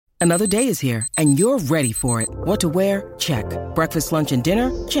Another day is here, and you're ready for it. What to wear? Check. Breakfast, lunch, and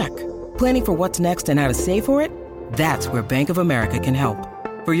dinner? Check. Planning for what's next and how to save for it? That's where Bank of America can help.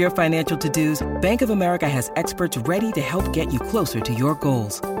 For your financial to-dos, Bank of America has experts ready to help get you closer to your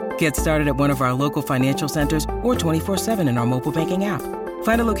goals. Get started at one of our local financial centers or 24/7 in our mobile banking app.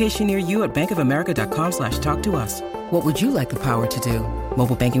 Find a location near you at bankofamerica.com/talktous. What would you like the power to do?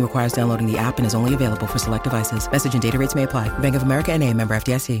 Mobile banking requires downloading the app and is only available for select devices. Message and data rates may apply. Bank of America N.A., member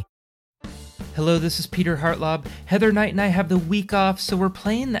FDIC. Hello, this is Peter Hartlaub. Heather Knight and I have the week off, so we're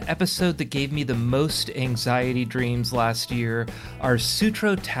playing the episode that gave me the most anxiety dreams last year, our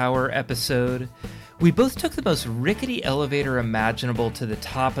Sutro Tower episode. We both took the most rickety elevator imaginable to the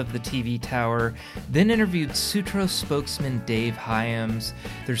top of the TV tower, then interviewed Sutro spokesman Dave Hyams.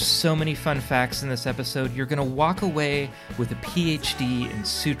 There's so many fun facts in this episode. You're going to walk away with a PhD in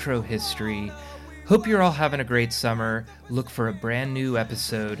Sutro history. Hope you're all having a great summer. Look for a brand new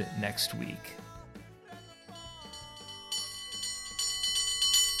episode next week.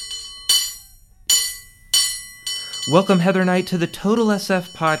 Welcome, Heather Knight, to the Total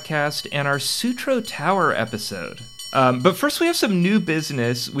SF podcast and our Sutro Tower episode. But first, we have some new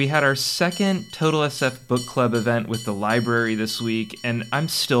business. We had our second Total SF book club event with the library this week, and I'm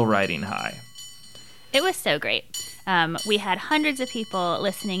still riding high. It was so great. We had hundreds of people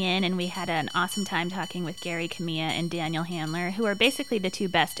listening in, and we had an awesome time talking with Gary Kamiya and Daniel Handler, who are basically the two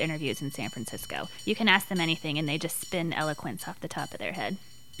best interviews in San Francisco. You can ask them anything, and they just spin eloquence off the top of their head.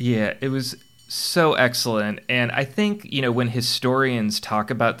 Yeah, it was so excellent. And I think, when historians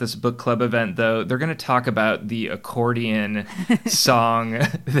talk about this book club event, though, they're going to talk about the accordion song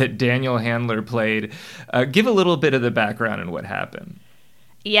that Daniel Handler played. Give a little bit of the background and what happened.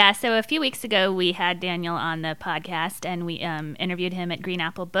 Yeah, so a few weeks ago, we had Daniel on the podcast, and we interviewed him at Green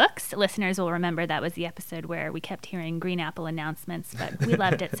Apple Books. Listeners will remember that was the episode where we kept hearing Green Apple announcements, but we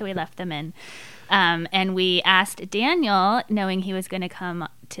loved it, so we left them in. And we asked Daniel, knowing he was going to come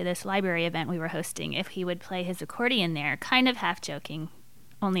to this library event we were hosting, if he would play his accordion there, kind of half joking,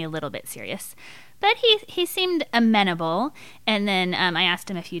 only a little bit serious. But he seemed amenable, and then I asked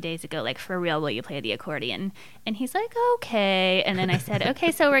him a few days ago, like, for real, will you play the accordion? And he's like, okay. And then I said,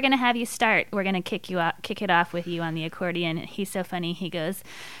 okay, so we're going to have you start. We're going to kick it off with you on the accordion. He's so funny. He goes,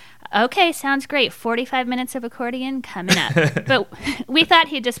 okay, sounds great. 45 minutes of accordion coming up. But we thought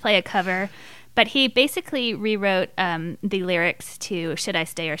he'd just play a cover. But he basically rewrote the lyrics to Should I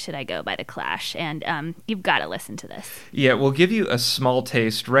Stay or Should I Go by The Clash. And you've got to listen to this. Yeah, we'll give you a small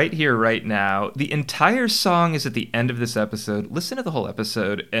taste right here, right now. The entire song is at the end of this episode. Listen to the whole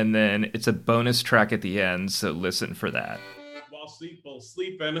episode, and then it's a bonus track at the end, so listen for that. While people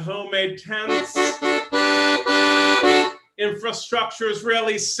sleep in homemade tents, infrastructure's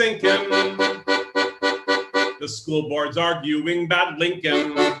really sinking. The school board's arguing about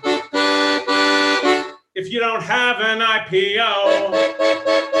Lincoln. If you don't have an IPO,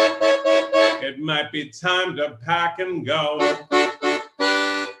 it might be time to pack and go.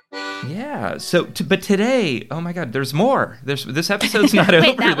 Yeah. But today, oh my God, there's more. This episode's not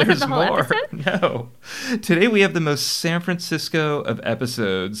Wait, over. There's the whole more. Episode? No. Today we have the most San Francisco of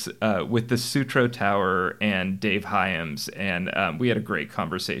episodes with the Sutro Tower and Dave Hyams, and we had a great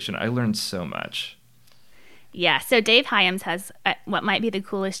conversation. I learned so much. Yeah, so Dave Hyams has what might be the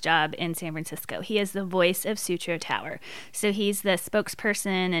coolest job in San Francisco. He is the voice of Sutro Tower. So he's the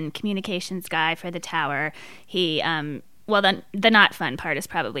spokesperson and communications guy for the tower. He, the not fun part is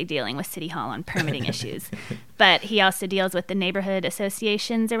probably dealing with City Hall on permitting issues. But he also deals with the neighborhood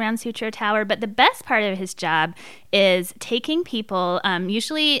associations around Sutro Tower. But the best part of his job is taking people,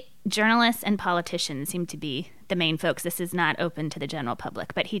 usually journalists and politicians seem to be the main folks. This is not open to the general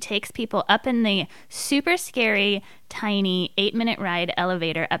public, but he takes people up in the super scary, tiny 8-minute ride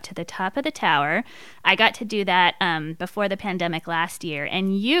elevator up to the top of the tower. I got to do that before the pandemic last year,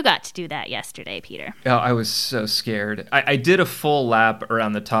 and you got to do that yesterday, Peter. Oh, I was so scared. I did a full lap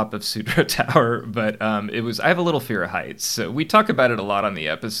around the top of Sutro Tower, but I have a little fear of heights. So we talk about it a lot on the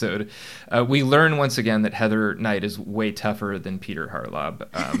episode. We learn once again that Heather Knight is way tougher than Peter Hartlaub.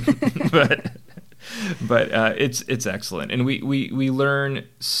 But it's excellent, and we learn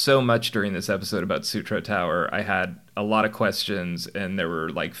so much during this episode about Sutro Tower. I had a lot of questions, and there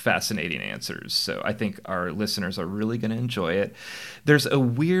were fascinating answers. So I think our listeners are really going to enjoy it. There's a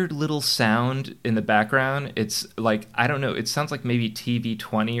weird little sound in the background. It's I don't know. It sounds like maybe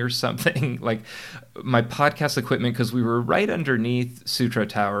TV20 or something. My podcast equipment, because we were right underneath Sutro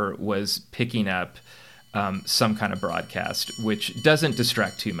Tower, was picking up some kind of broadcast, which doesn't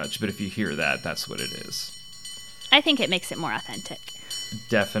distract too much, but if you hear that, that's what it is. I think it makes it more authentic.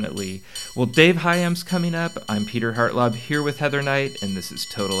 Definitely. Well, Dave Hyam's coming up. I'm Peter Hartlaub here with Heather Knight, and this is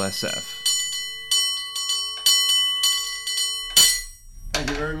Total SF. Thank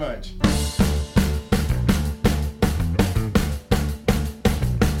you very much.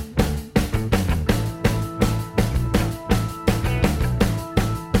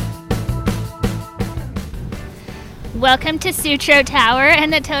 Welcome to Sutro Tower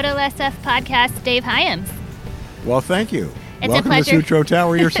and the Total SF podcast, Dave Hyams. Well, thank you. It's Welcome a to pleasure. Sutro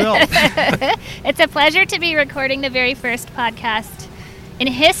Tower yourself. It's a pleasure to be recording the very first podcast in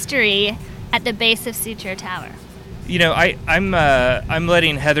history at the base of Sutro Tower. You know, I'm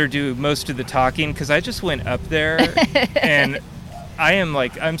letting Heather do most of the talking because I just went up there and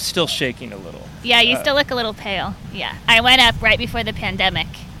I'm still shaking a little. Yeah, you still look a little pale. Yeah, I went up right before the pandemic,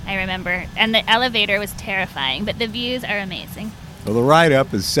 I remember, and the elevator was terrifying, but the views are amazing. Well, the ride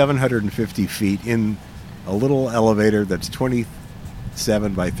up is 750 feet in a little elevator that's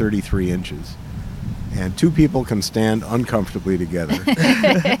 27 by 33 inches. And two people can stand uncomfortably together.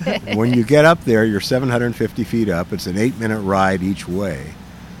 When you get up there, you're 750 feet up. It's an 8-minute ride each way.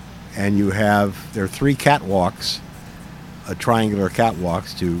 And there are 3 catwalks, triangular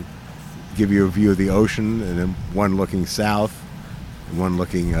catwalks to give you a view of the ocean, and then one looking south and one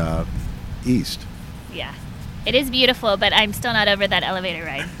looking east. Yeah, it is beautiful, but I'm still not over that elevator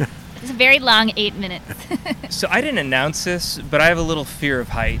ride. It's a very long 8 minutes. So I didn't announce this, but I have a little fear of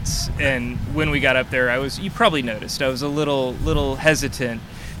heights. And when we got up there, you probably noticed, I was a little hesitant.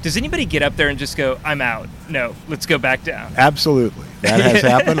 Does anybody get up there and just go, I'm out? No, let's go back down. Absolutely. That has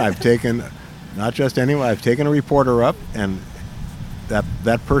happened. I've taken, not just anyone, I've taken a reporter up, and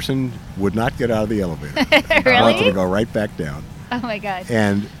that person would not get out of the elevator. Really? I wanted to go right back down. Oh my God.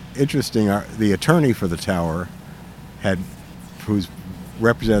 And interesting, the attorney for the tower who's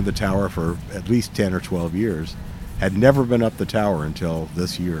represented the tower for at least 10 or 12 years, had never been up the tower until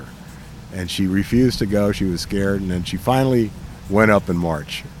this year. And she refused to go. She was scared. And then she finally went up in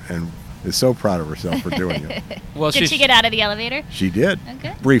March and is so proud of herself for doing it. Well, Did she get out of the elevator? She did.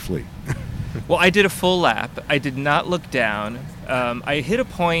 Okay. Briefly. Well, I did a full lap. I did not look down. I hit a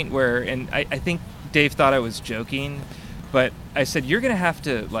point where, and I think Dave thought I was joking, but I said, you're going to have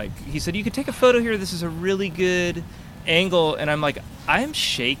to, he said, you could take a photo here. This is a really good angle. And I'm like, I'm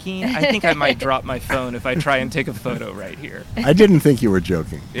shaking. I think I might drop my phone if I try and take a photo right here. I didn't think you were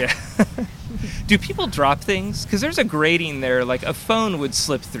joking. Yeah. Do people drop things? Because there's a grating there. Like a phone would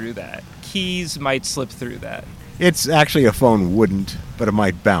slip through that. Keys might slip through that. It's actually a phone wouldn't, but it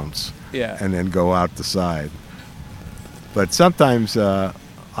might bounce. Yeah. And then go out the side. But sometimes I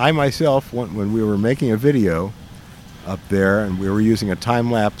myself, when we were making a video up there and we were using a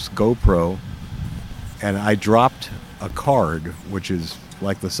time-lapse GoPro, and I dropped a card, which is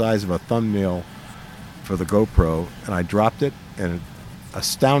like the size of a thumbnail for the GoPro, and I dropped it, and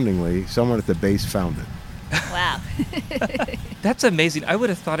astoundingly, someone at the base found it. Wow. That's amazing. I would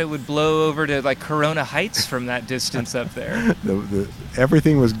have thought it would blow over to Corona Heights from that distance up there.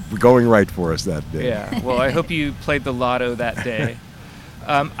 Everything was going right for us that day. Yeah. Well, I hope you played the lotto that day.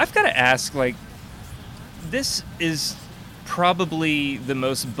 I've got to ask, this is probably the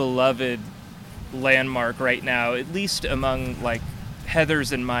most beloved landmark right now, at least among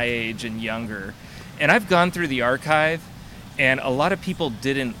Heather's and my age and younger. And I've gone through the archive, and a lot of people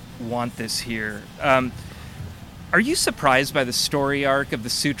didn't want this here. Are you surprised by the story arc of the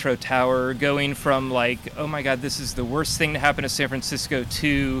Sutro Tower going from oh my God, this is the worst thing to happen to San Francisco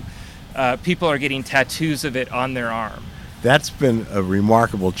to people are getting tattoos of it on their arm? That's been a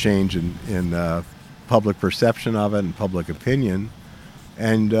remarkable change in public perception of it and public opinion.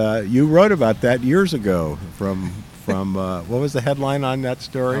 And you wrote about that years ago from what was the headline on that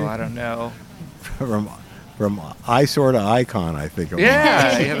story? Oh, I don't know. From eyesore to icon, I think it was.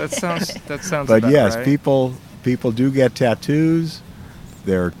 Yeah, that sounds But about yes, right. people do get tattoos.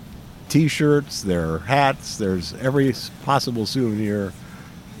 There are T-shirts, there are hats. There's every possible souvenir.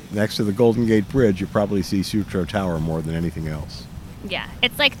 Next to the Golden Gate Bridge, you probably see Sutro Tower more than anything else. Yeah,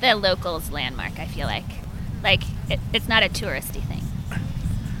 it's like the locals' landmark, I feel like. It's not a touristy thing.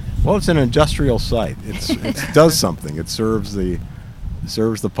 Well, it's an industrial site. It does something. It serves the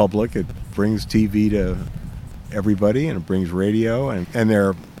public. It brings TV to everybody, and it brings radio, and there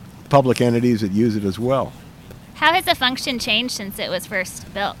are public entities that use it as well. How has the function changed since it was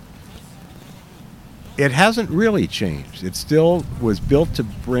first built? It hasn't really changed. It still was built to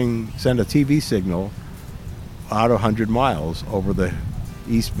send a TV signal out 100 miles over the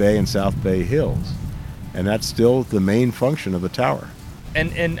East Bay and South Bay hills, and that's still the main function of the tower.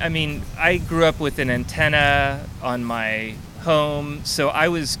 And I mean, I grew up with an antenna on my home, so I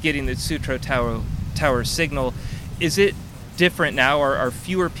was getting the Sutro Tower signal. Does different now? Are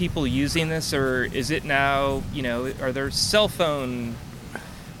fewer people using this, or is it now, are there cell phone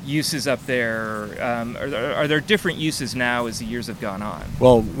uses up there? Are there different uses now as the years have gone on?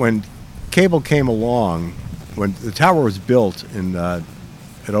 Well, when cable came along, when the tower was built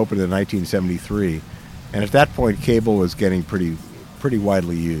it opened in 1973, and at that point cable was getting pretty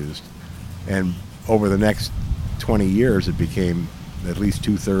widely used, and over the next 20 years it became at least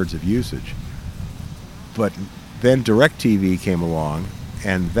 2/3 of usage. But then DirecTV came along,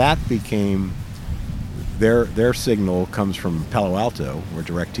 and that became their signal comes from Palo Alto, where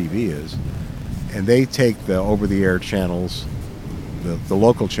DirecTV is, and they take the over-the-air channels, the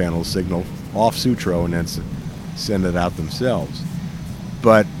local channel signal off Sutro and then send it out themselves.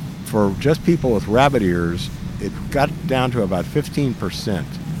 But for just people with rabbit ears, it got down to about 15%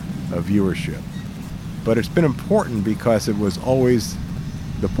 of viewership. But it's been important because it was always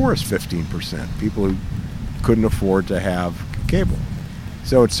the poorest 15%, people who couldn't afford to have cable.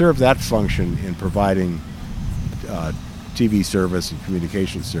 So it served that function in providing TV service and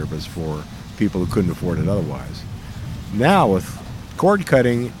communication service for people who couldn't afford it otherwise. Now with cord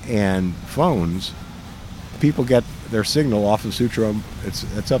cutting and phones, people get their signal off of Sutro.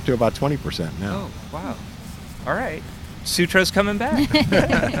 It's up to about 20% now. Oh, wow. All right. Sutro's coming back.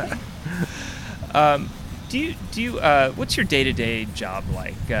 What's your day-to-day job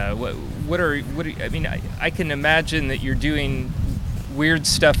like? I can imagine that you're doing weird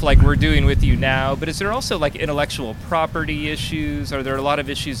stuff like we're doing with you now, but is there also like intellectual property issues? Are there a lot of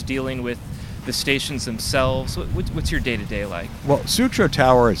issues dealing with the stations themselves? What's your day-to-day like? Well, Sutro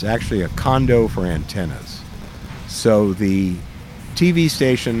Tower is actually a condo for antennas. So the TV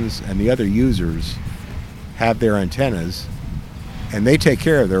stations and the other users have their antennas, and they take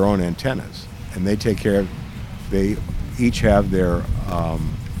care of their own antennas. And they each have their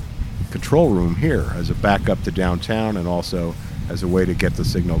control room here as a backup to downtown and also as a way to get the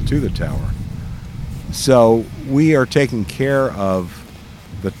signal to the tower. So we are taking care of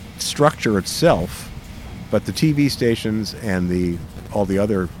the structure itself, but the TV stations and all the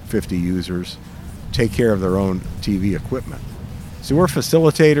other 50 users take care of their own TV equipment. So we're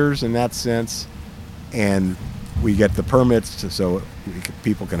facilitators in that sense, and we get the permits so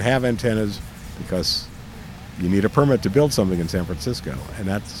people can have antennas, because you need a permit to build something in San Francisco, and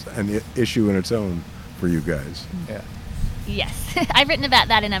that's an issue in its own for you guys. Yeah. Yes, I've written about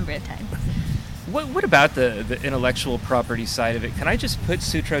that a number of times. What about the intellectual property side of it? Can I just put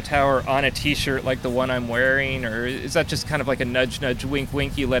Sutro Tower on a T-shirt like the one I'm wearing, or is that just kind of like a nudge, nudge, wink,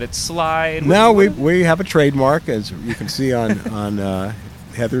 wink, you let it slide? No, we have a trademark, as you can see on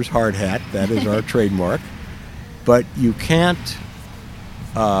Heather's hard hat. That is our trademark. But you can't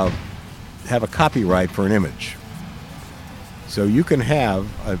have a copyright for an image. So you can have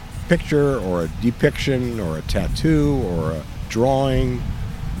a picture or a depiction or a tattoo or a drawing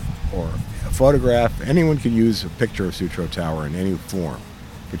or a photograph. Anyone can use a picture of Sutro Tower in any form,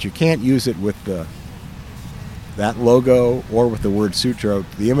 but you can't use it with that logo or with the word Sutro.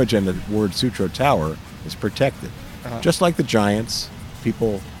 The image and the word Sutro Tower is protected. Just like the Giants,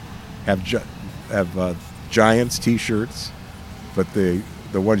 people have Giants T-shirts, but the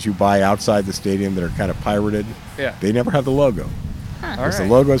ones you buy outside the stadium that are kind of pirated, they never have the logo. Because the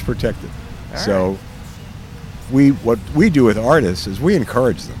logo is protected. So what we do with artists is we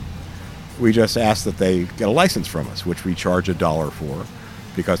encourage them. We just ask that they get a license from us, which we charge $1 for,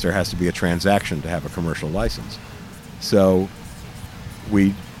 because there has to be a transaction to have a commercial license. So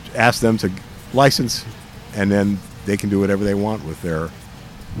we ask them to license, and then they can do whatever they want with their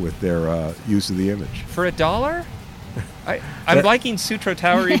use of the image. For $1? I'm liking Sutro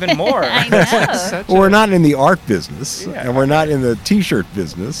Tower even more. I know. Well, we're not in the art business, and we're not in the T-shirt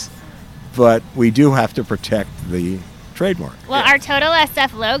business, but we do have to protect the trademark. Well, our Total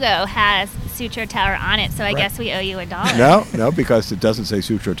SF logo has Sutro Tower on it, so I guess we owe you $1. No, because it doesn't say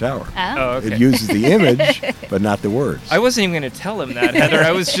Sutro Tower. Oh, okay. It uses the image, but not the words. I wasn't even going to tell him that, Heather.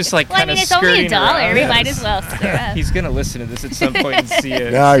 I was just like well, kind of it's only skirting $1. around. We might as well stir up. He's going to listen to this at some point and see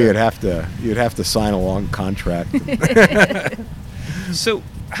it. No, you'd have to sign a long contract. So,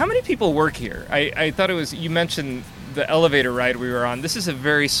 how many people work here? I thought it was, you mentioned the elevator ride we were on. This is a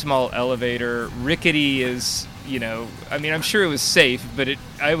very small elevator. Rickety is, I'm sure it was safe, but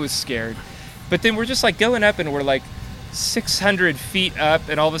I was scared. But then we're just like going up, and we're like 600 feet up,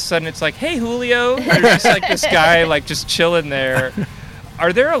 and all of a sudden it's like, hey, Julio. There's just like this guy like just chilling there.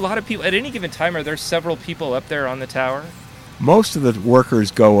 Are there a lot of people, at any given time, are there several people up there on the tower? Most of the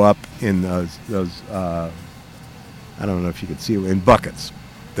workers go up in those I don't know if you can see, in buckets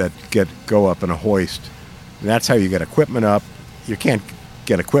that go up in a hoist. And that's how you get equipment up. You can't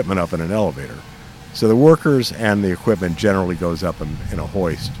get equipment up in an elevator. So the workers and the equipment generally goes up in a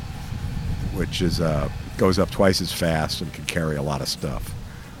hoist, which is goes up twice as fast and can carry a lot of stuff.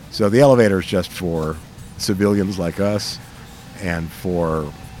 So the elevator is just for civilians like us and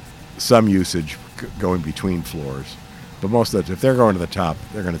for some usage going between floors. But most of if they're going to the top,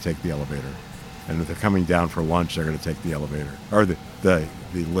 they're going to take the elevator. And if they're coming down for lunch, they're going to take the elevator or the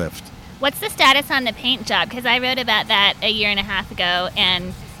lift. What's the status on the paint job? Because I wrote about that a year and a half ago,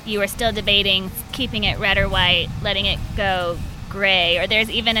 and you were still debating keeping it red or white, letting it go gray, or there's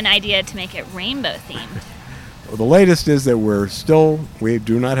even an idea to make it rainbow themed. Well, the latest is that we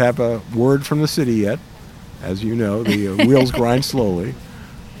do not have a word from the city yet. As you know, the wheels grind slowly.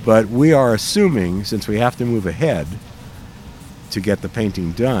 But we are assuming, since we have to move ahead to get the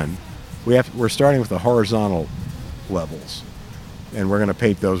painting done, we're starting with the horizontal levels. And we're going to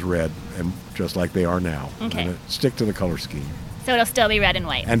paint those red, and just like they are now. Okay. And stick to the color scheme. So it'll still be red and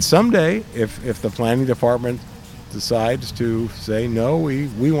white. And someday, if the planning department decides to say, no,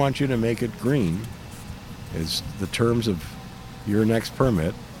 we want you to make it green, is the terms of your next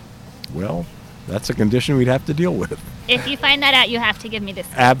permit, well, that's a condition we'd have to deal with. If you find that out, you have to give me this.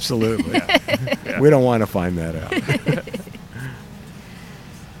 Absolutely. Yeah. We don't want to find that out.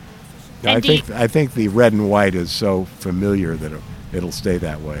 I think the red and white is so familiar that it'll stay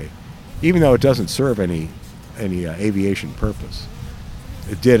that way, even though it doesn't serve any aviation purpose.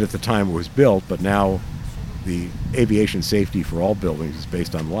 It did at the time it was built, but now the aviation safety for all buildings is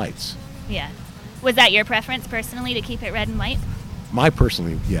based on lights. Yeah. Was that your preference personally to keep it red and white? My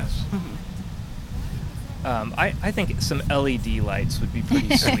personally, yes. Mm-hmm. I think some LED lights would be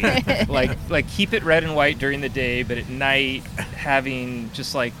pretty sweet. like keep it red and white during the day, but at night having just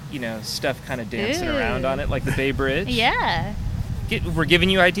stuff kind of dancing around on it, like the Bay Bridge. Yeah. We're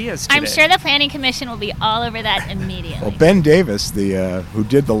giving you ideas today. I'm sure the Planning Commission will be all over that immediately. Well, Ben Davis, who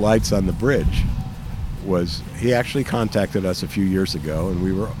did the lights on the bridge, he actually contacted us a few years ago, and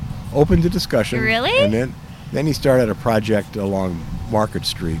we were open to discussion. Really? And then he started a project along Market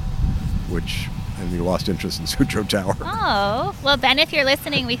Street, and he lost interest in Sutro Tower. Oh, well, Ben, if you're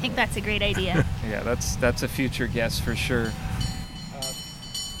listening, we think that's a great idea. Yeah, that's a future guest for sure.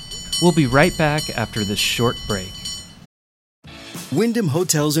 We'll be right back after this short break. Wyndham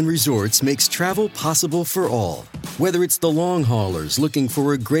Hotels and Resorts makes travel possible for all. Whether it's the long haulers looking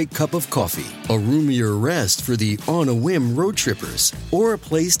for a great cup of coffee, a roomier rest for the on-a-whim road trippers, or a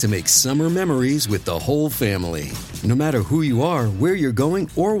place to make summer memories with the whole family. No matter who you are, where you're going,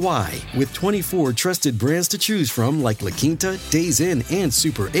 or why, with 24 trusted brands to choose from like La Quinta, Days Inn, and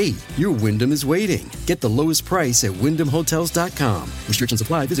Super 8, your Wyndham is waiting. Get the lowest price at WyndhamHotels.com. Restrictions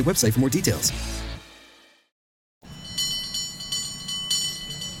apply. Visit website for more details.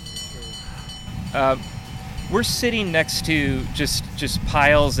 We're sitting next to just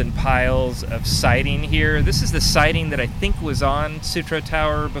piles and piles of siding here. This is the siding that I think was on Sutro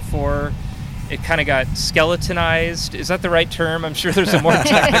Tower before. It kind of got skeletonized. Is that the right term? I'm sure there's a more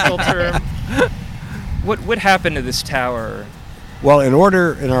technical term. What happened to this tower? Well, in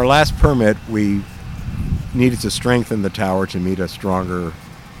our last permit, we needed to strengthen the tower to meet a stronger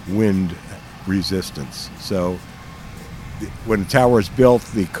wind resistance. So when the tower was built,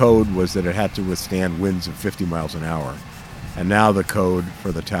 the code was that it had to withstand winds of 50 miles an hour. And now the code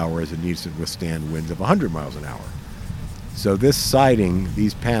for the tower is it needs to withstand winds of 100 miles an hour. So this siding,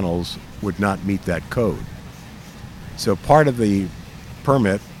 these panels, would not meet that code. So part of the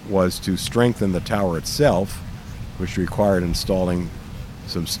permit was to strengthen the tower itself, which required installing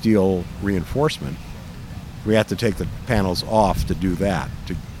some steel reinforcement. We had to take the panels off to do that,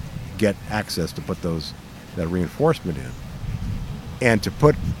 to get access to put that reinforcement in. And to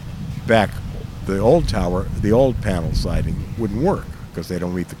put back the old tower, the old panel siding wouldn't work because they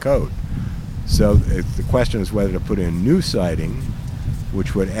don't meet the code. So the question is whether to put in new siding,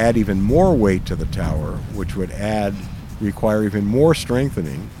 which would add even more weight to the tower, which would require even more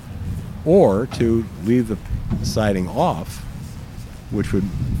strengthening, or to leave the siding off, which would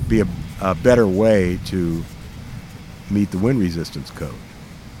be a better way to meet the wind resistance code.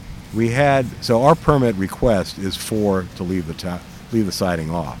 So our permit request is to leave the siding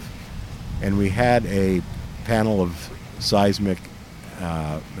off. And we had a panel of seismic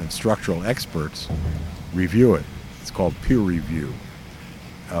and structural experts review it. It's called peer review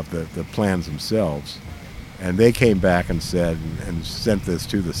of the plans themselves. And they came back and said, and sent this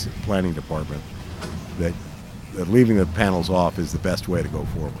to the planning department, that leaving the panels off is the best way to go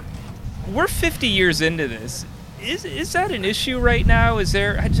forward. We're 50 years into this. Is that an issue right now? Is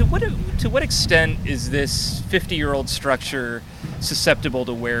there to what extent is this 50-year-old structure susceptible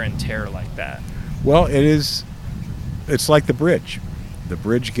to wear and tear like that? Well, it is. It's like the bridge. The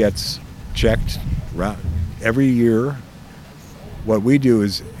bridge gets checked Every year, what we do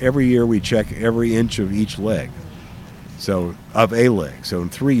is every year we check every inch of each leg, so of a leg. So in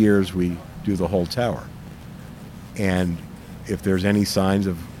 3 years we do the whole tower, and if there's any signs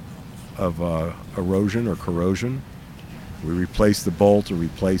of erosion or corrosion, we replace the bolt or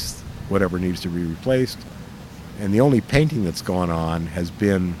replace whatever needs to be replaced. And the only painting that's gone on has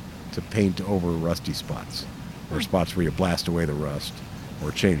been to paint over rusty spots, or spots where you blast away the rust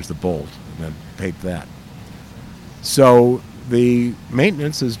or change the bolt and then paint that. So the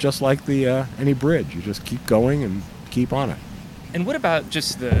maintenance is just like any bridge. You just keep going and keep on it. And what about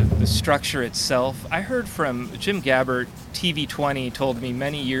just the structure itself? I heard from Jim Gabbert, TV20, told me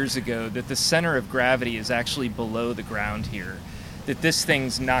many years ago that the center of gravity is actually below the ground here, that this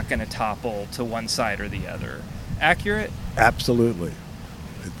thing's not going to topple to one side or the other. Accurate? Absolutely.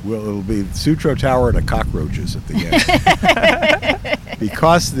 It'll be Sutro Tower and the cockroaches at the end.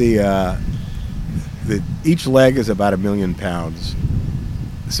 Because each leg is about 1 million pounds,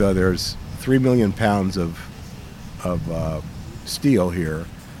 so there's 3 million pounds of steel here,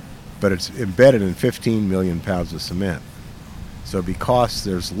 but it's embedded in 15 million pounds of cement. So because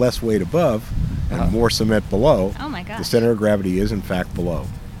there's less weight above and more cement below, oh my gosh, the center of gravity is in fact below.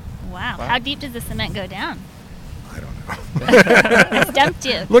 Wow. How deep does the cement go down? I don't know. I stumped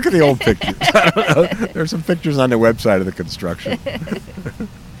you. Look at the old pictures. I don't know. There's some pictures on the website of the construction.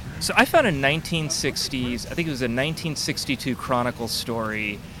 So I found a 1960s, I think it was a 1962 Chronicle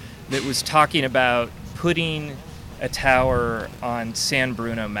story that was talking about putting a tower on San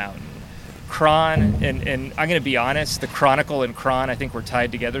Bruno Mountain. Kron, and I'm going to be honest, the Chronicle and Kron I think were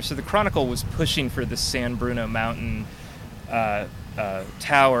tied together. So the Chronicle was pushing for the San Bruno Mountain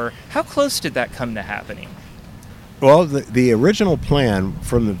tower. How close did that come to happening? Well, the original plan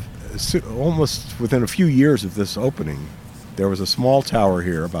from almost within a few years of this opening, there was a small tower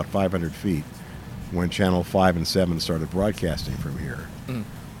here, about 500 feet, when Channel 5 and 7 started broadcasting from here. Mm.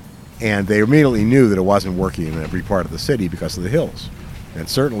 And they immediately knew that it wasn't working in every part of the city because of the hills. And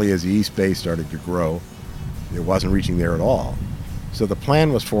certainly as the East Bay started to grow, it wasn't reaching there at all. So the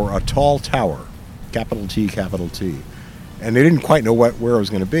plan was for a tall tower, capital T, capital T. And they didn't quite know where it was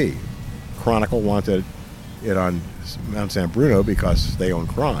going to be. Chronicle wanted it on Mount San Bruno because they own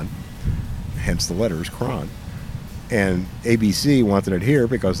Kron, hence the letters Kron. And ABC wanted it here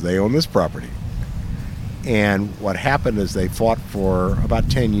because they own this property. And what happened is they fought for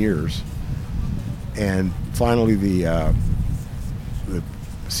about 10 years, and finally the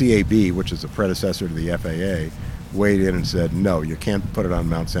CAB, which is the predecessor to the FAA, weighed in and said, no, you can't put it on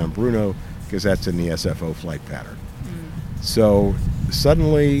Mount San Bruno because that's in the SFO flight pattern. Mm. So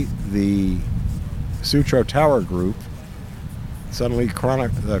suddenly the Sutro Tower group,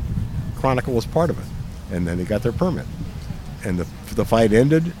 the Chronicle was part of it. And then they got their permit. And the fight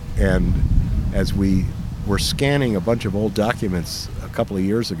ended, and as we were scanning a bunch of old documents a couple of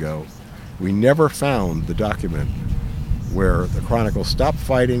years ago, we never found the document where the Chronicle stopped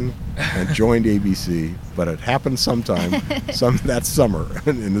fighting and joined ABC, but it happened sometime that summer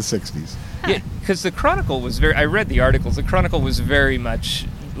in the 60s. Yeah, because the Chronicle was I read the articles, the Chronicle was very much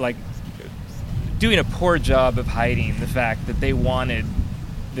like doing a poor job of hiding the fact that they wanted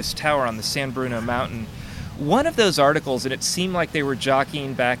this tower on the San Bruno Mountain. One of those articles, and it seemed like they were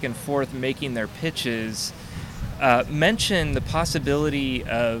jockeying back and forth, making their pitches, mentioned the possibility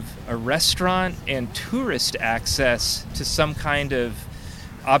of a restaurant and tourist access to some kind of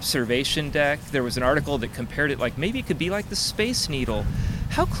observation deck. There was an article that compared it like maybe it could be like the Space Needle.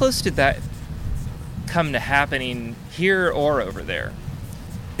 How close did that come to happening here or over there?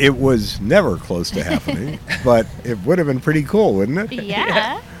 It was never close to happening, but it would have been pretty cool, wouldn't it?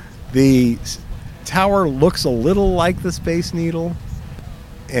 Yeah. The tower looks a little like the Space Needle,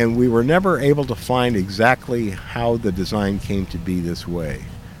 and we were never able to find exactly how the design came to be this way.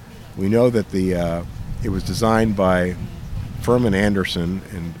 We know that it was designed by Furman Anderson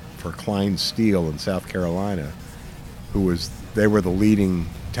for Klein Steel in South Carolina, they were the leading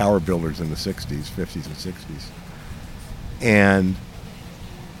tower builders in the 60s, 50s and 60s. And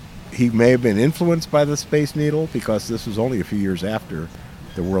he may have been influenced by the Space Needle because this was only a few years after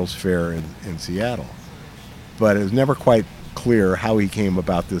the World's Fair in Seattle. But it was never quite clear how he came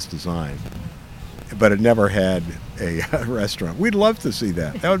about this design. But it never had a restaurant. We'd love to see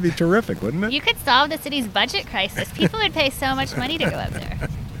that. That would be terrific, wouldn't it? You could solve the city's budget crisis. People would pay so much money to go up there.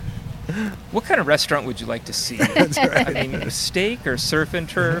 What kind of restaurant would you like to see? That's right. I mean, a steak or surf and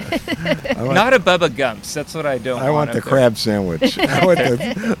turf? Not a Bubba Gump's. That's what I don't want. I want the crab sandwich. I want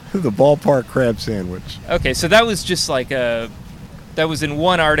the ballpark crab sandwich. Okay, so that was just like That was in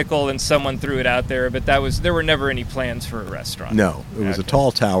one article, and someone threw it out there. But there were never any plans for a restaurant. No, it was a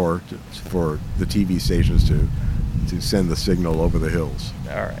tall tower for the TV stations to send the signal over the hills.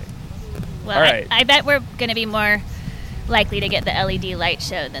 All right. Well, All right. I bet we're going to be more likely to get the LED light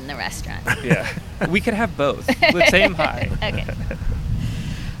show than the restaurant. Yeah, we could have both. Let's aim high. Okay.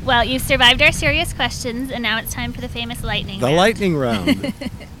 Well, you've survived our serious questions, and now it's time for the famous lightning round. Lightning round.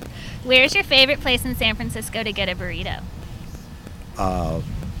 Where's your favorite place in San Francisco to get a burrito? El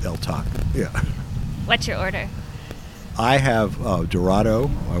Taco. Yeah. What's your order? I have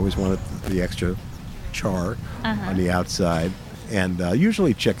Dorado. I always wanted the extra char on the outside, and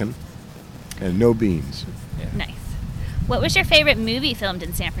usually chicken, and no beans. Yeah. Nice. What was your favorite movie filmed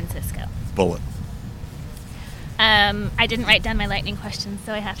in San Francisco? Bullet. I didn't write down my lightning questions,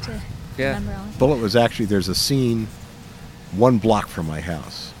 so I have to remember all of them. Bullet was actually, there's a scene 1 block from my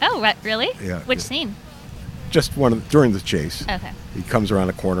house. Oh, really? Yeah. Which scene? Just during the chase. Okay. He comes around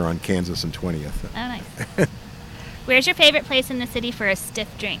a corner on Kansas and 20th. Oh, nice. Where's your favorite place in the city for a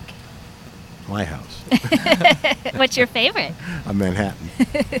stiff drink? My house. What's your favorite? Manhattan.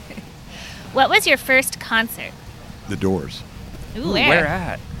 What was your first concert? The Doors. Ooh, Where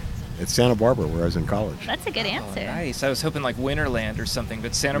at? It's Santa Barbara, where I was in college. That's a good answer. Oh, nice. I was hoping like Winterland or something,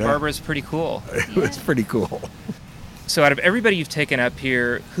 but Santa No. Barbara is pretty cool. It's pretty cool. So out of everybody you've taken up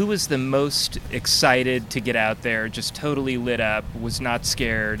here, who was the most excited to get out there, just totally lit up, was not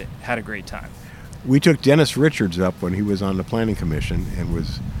scared, had a great time? We took Dennis Richards up when he was on the planning commission, and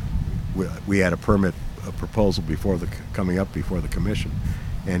we had a proposal coming up before the commission,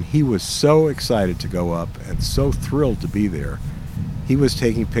 and he was so excited to go up and so thrilled to be there. He was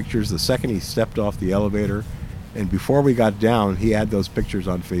taking pictures the second he stepped off the elevator, and before we got down, he had those pictures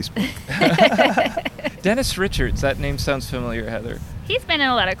on Facebook. Dennis Richards, that name sounds familiar, Heather. He's been in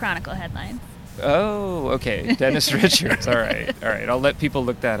a lot of Chronicle headlines. Oh, okay. Dennis Richards. All right. I'll let people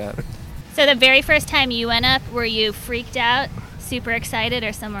look that up. So the very first time you went up, were you freaked out, super excited,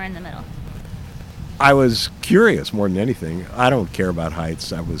 or somewhere in the middle? I was curious more than anything. I don't care about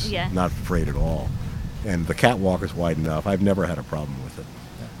heights. I was Yeah. not afraid at all. And the catwalk is wide enough. I've never had a problem with it.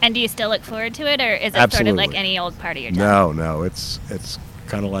 And do you still look forward to it, or is it Absolutely. sort of like any old part of your job? No. It's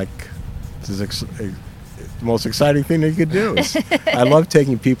kind of like the most exciting thing that you could do. I love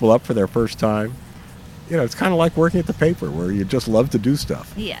taking people up for their first time. It's kind of like working at the paper, where you just love to do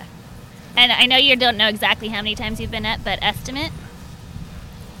stuff. Yeah. And I know you don't know exactly how many times you've been up, but estimate?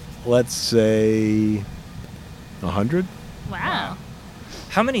 Let's say 100. Wow.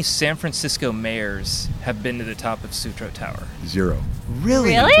 How many San Francisco mayors have been to the top of Sutro Tower? 0.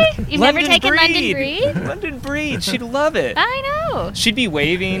 Really? You've never taken London Breed? London Breed. She'd love it. I know. She'd be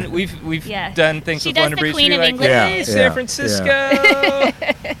waving. We've Yeah. done things She with does London the Breed. Queen She'd be of like, England hey, voice. San Francisco.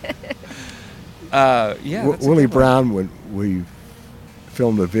 Yeah. That's a Willie good one. Brown, when we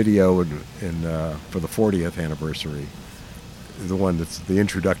filmed a video for the 40th anniversary, the one that's the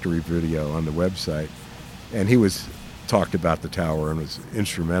introductory video on the website, and he talked about the tower and was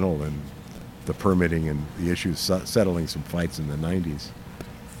instrumental in the permitting and the issues settling some fights in the 90s.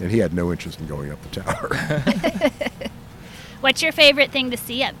 And he had no interest in going up the tower. What's your favorite thing to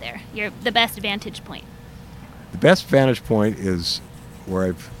see up there? The best vantage point? The best vantage point is where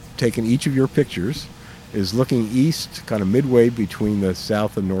I've taken each of your pictures, is looking east, kind of midway between the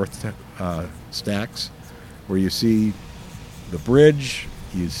south and north stacks, where you see the bridge,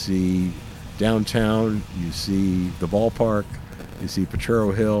 you see downtown, you see the ballpark, you see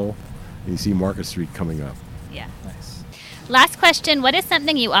Potrero Hill, and you see Market Street coming up. Yeah. Nice. Last question. What is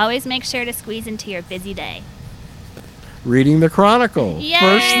something you always make sure to squeeze into your busy day? Reading the Chronicle. Yay!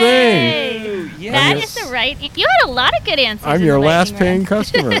 First thing. Yes. That is the right... You had a lot of good answers. I'm in your the last lightning paying round.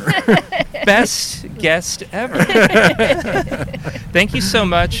 customer. Best guest ever. Thank you so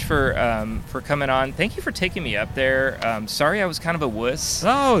much for coming on. Thank you for taking me up there. Sorry I was kind of a wuss.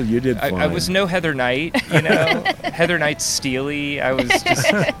 Oh, you did fine. I was no Heather Knight, Heather Knight's steely. I was just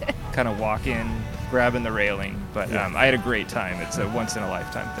kind of walking, grabbing the railing. But I had a great time. It's a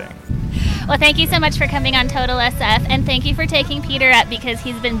once-in-a-lifetime thing. Well, thank you so much for coming on Total SF, and thank you for taking Peter up because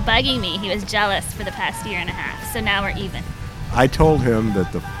he's been bugging me. He was jealous for the past year and a half, so now we're even. I told him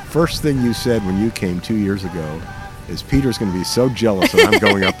that the first thing you said when you came 2 years ago is Peter's going to be so jealous that I'm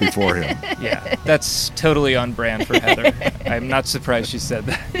going up before him. Yeah, that's totally on brand for Heather. I'm not surprised she said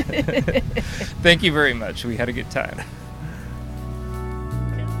that. Thank you very much. We had a good time.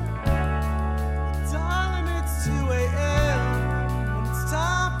 Darling, it's 2 a.m. when it's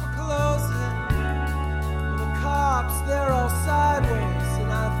time for closing. The cops, they're all sideways,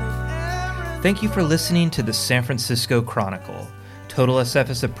 and I think everything... Thank you for listening to the San Francisco Chronicle. Total SF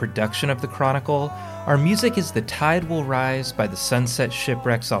is a production of The Chronicle. Our music is The Tide Will Rise by the Sunset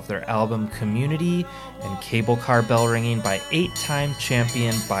Shipwrecks off their album Community, and Cable Car Bell Ringing by 8-time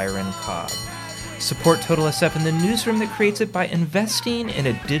champion Byron Cobb. Support Total SF in the newsroom that creates it by investing in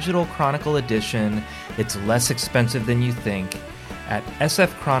a digital Chronicle edition. It's less expensive than you think at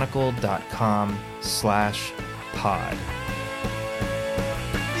sfchronicle.com/pod.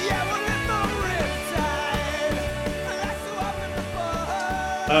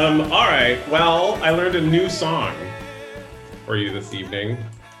 All right. Well, I learned a new song for you this evening.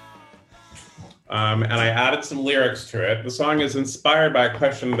 And I added some lyrics to it. The song is inspired by a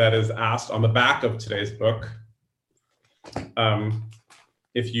question that is asked on the back of today's book.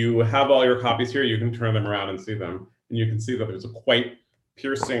 If you have all your copies here, you can turn them around and see them. And you can see that there's a quite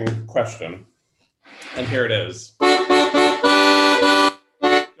piercing question. And here it is.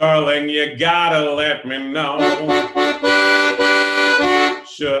 Darling, you gotta let me know.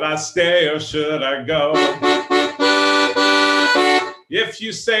 Should I stay or should I go? If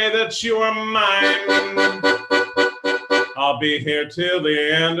you say that you are mine, I'll be here till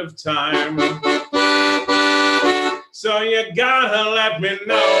the end of time. So you gotta let me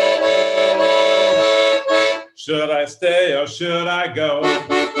know. Should I stay or should I go?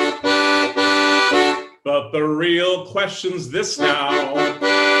 But the real question's this now.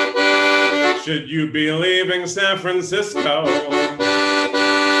 Should you be leaving San Francisco?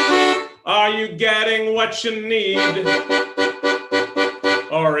 Are you getting what you need?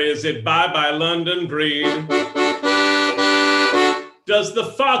 Or is it bye-bye London breed? Does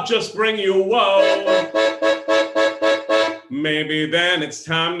the fog just bring you woe? Maybe then it's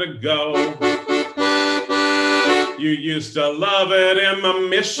time to go. You used to love it in the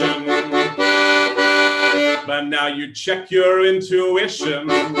mission, but now you check your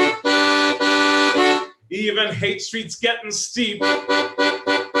intuition. Even Hate Street's getting steep.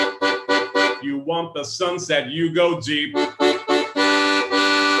 You want the sunset, you go deep.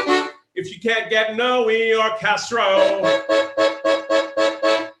 If you can't get Noe or Castro,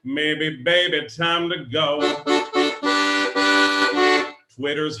 maybe, baby, time to go.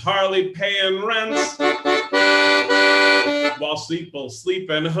 Twitter's hardly paying rents, while people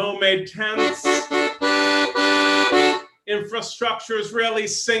sleep in homemade tents. Infrastructure's really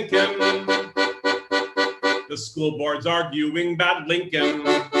sinking. The school board's arguing about Lincoln.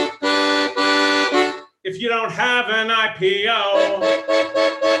 If you don't have an IPO,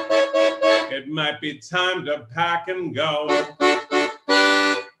 it might be time to pack and go.